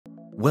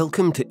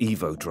Welcome to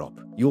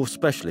Evodrop, your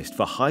specialist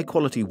for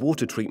high-quality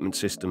water treatment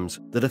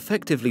systems that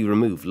effectively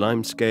remove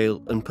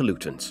limescale and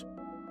pollutants.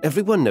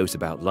 Everyone knows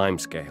about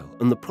limescale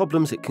and the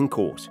problems it can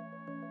cause.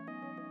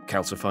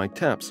 Calcified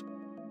taps,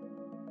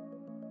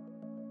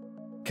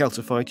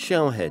 calcified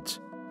shower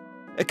heads,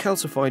 a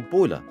calcified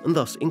boiler and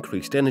thus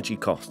increased energy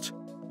costs,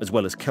 as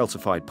well as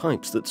calcified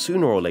pipes that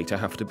sooner or later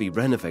have to be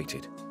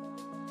renovated.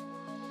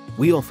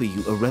 We offer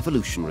you a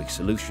revolutionary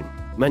solution.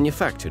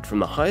 Manufactured from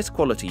the highest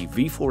quality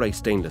V4A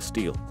stainless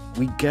steel,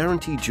 we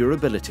guarantee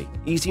durability,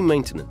 easy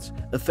maintenance,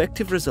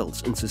 effective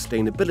results and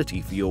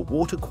sustainability for your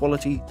water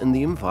quality and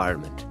the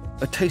environment.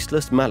 A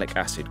tasteless malic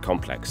acid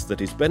complex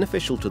that is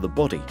beneficial to the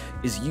body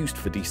is used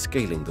for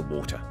descaling the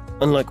water.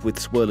 Unlike with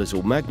swirlers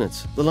or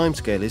magnets, the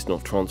limescale is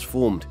not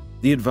transformed.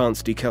 The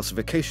advanced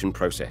decalcification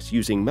process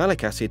using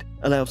malic acid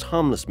allows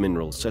harmless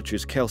minerals such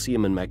as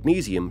calcium and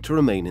magnesium to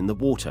remain in the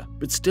water,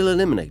 but still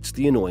eliminates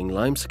the annoying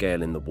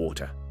limescale in the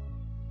water.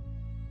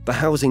 The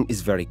housing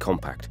is very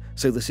compact,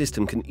 so the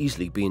system can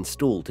easily be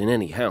installed in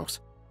any house.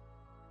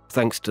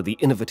 Thanks to the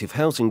innovative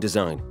housing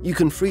design, you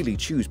can freely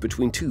choose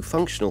between two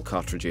functional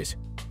cartridges.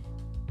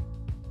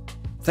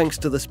 Thanks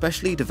to the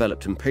specially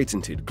developed and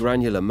patented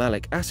granular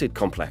malic acid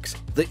complex,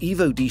 the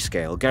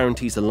EVOdescale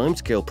guarantees a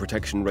limescale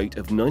protection rate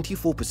of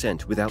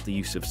 94% without the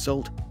use of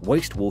salt,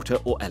 wastewater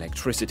or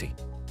electricity.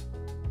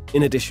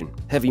 In addition,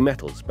 heavy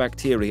metals,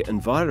 bacteria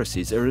and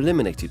viruses are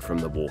eliminated from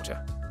the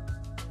water.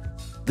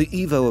 The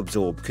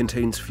EVOadsorb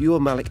contains fewer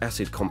malic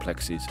acid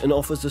complexes and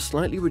offers a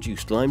slightly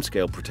reduced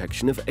limescale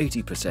protection of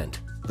 80%.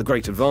 The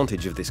great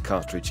advantage of this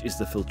cartridge is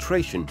the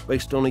filtration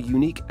based on a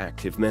unique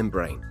active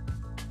membrane.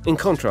 In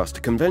contrast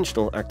to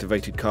conventional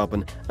activated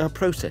carbon, our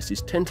process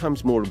is 10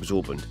 times more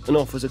absorbent and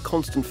offers a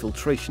constant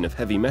filtration of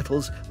heavy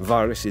metals,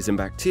 viruses and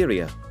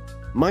bacteria,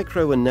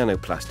 micro and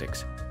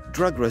nanoplastics,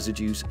 drug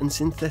residues and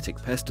synthetic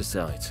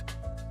pesticides.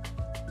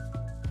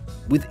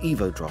 With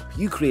Evodrop,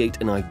 you create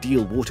an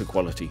ideal water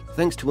quality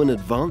thanks to an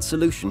advanced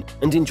solution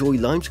and enjoy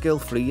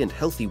limescale-free and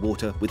healthy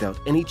water without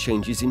any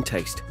changes in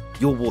taste.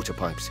 Your water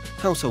pipes,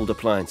 household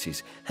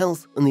appliances,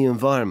 health and the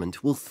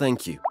environment will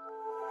thank you.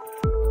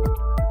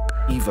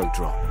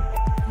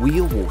 Evodrop. We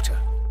are water.